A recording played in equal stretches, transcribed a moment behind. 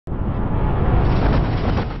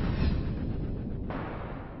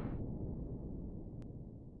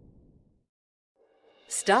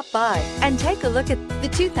Stop by and take a look at the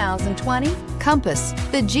 2020 Compass.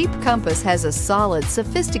 The Jeep Compass has a solid,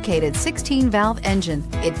 sophisticated 16-valve engine.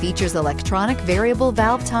 It features electronic variable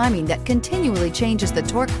valve timing that continually changes the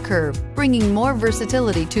torque curve, bringing more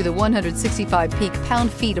versatility to the 165 peak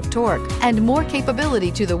pound-feet of torque and more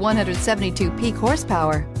capability to the 172 peak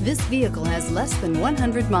horsepower. This vehicle has less than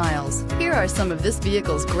 100 miles. Here are some of this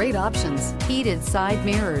vehicle's great options: heated side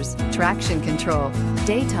mirrors, traction control,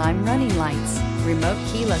 daytime running lights, remote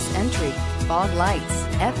keyless entry, fog lights,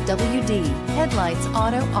 FWD, headlights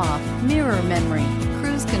auto off, mirror memory,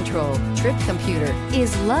 cruise control, trip computer.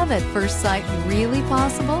 Is love at first sight really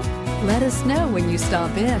possible? Let us know when you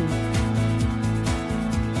stop in.